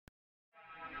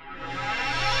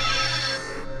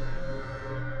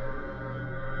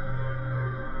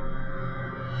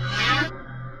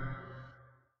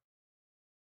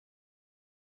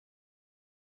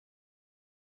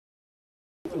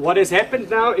what has happened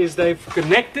now is they've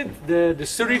connected the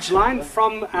sewage line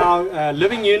from our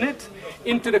living unit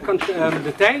into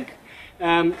the tank.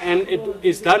 And it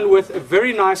is done with a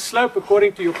very nice slope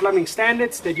according to your plumbing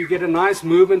standards, that you get a nice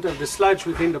movement of the sludge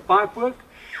within the pipework.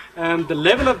 The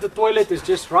level of the toilet is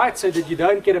just right so that you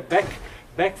don't get a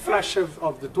back flush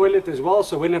of the toilet as well.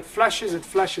 So when it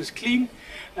flushes clean.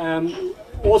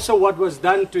 Also what was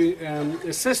done to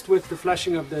assist with the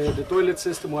flushing of the toilet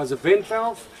system was a vent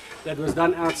valve that was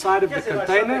done outside of the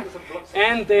container,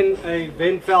 and then a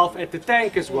vent valve at the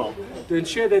tank as well, to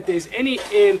ensure that there's any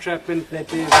air entrapment, that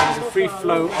there's a free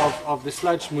flow of the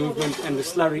sludge movement and the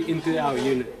slurry into our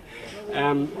unit.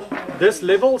 This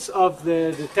levels of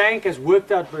the tank has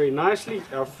worked out very nicely.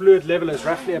 Our fluid level is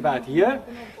roughly about here,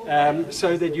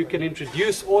 so that you can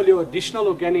introduce all your additional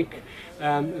organic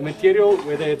material,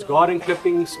 whether it's garden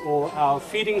clippings or our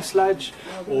feeding sludge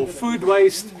or food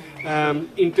waste,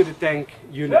 into the tank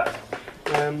unit.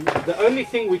 The only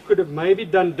thing we could have maybe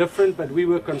done different, but we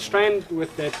were constrained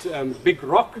with that big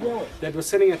rock that was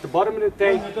sitting at the bottom of the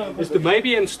tank, is to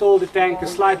maybe install the tank a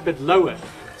slight bit lower,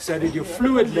 so that your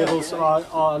fluid levels are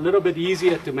a little bit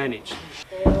easier to manage.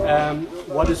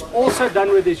 What is also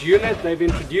done with this unit, they've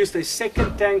introduced a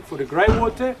second tank for the grey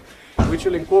water, which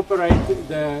will incorporate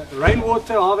the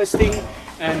rainwater harvesting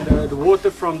and the water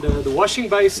from the washing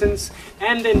basins,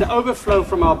 and then the overflow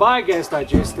from our biogas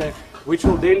digester, which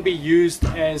will then be used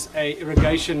as a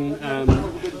irrigation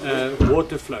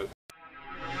water flow.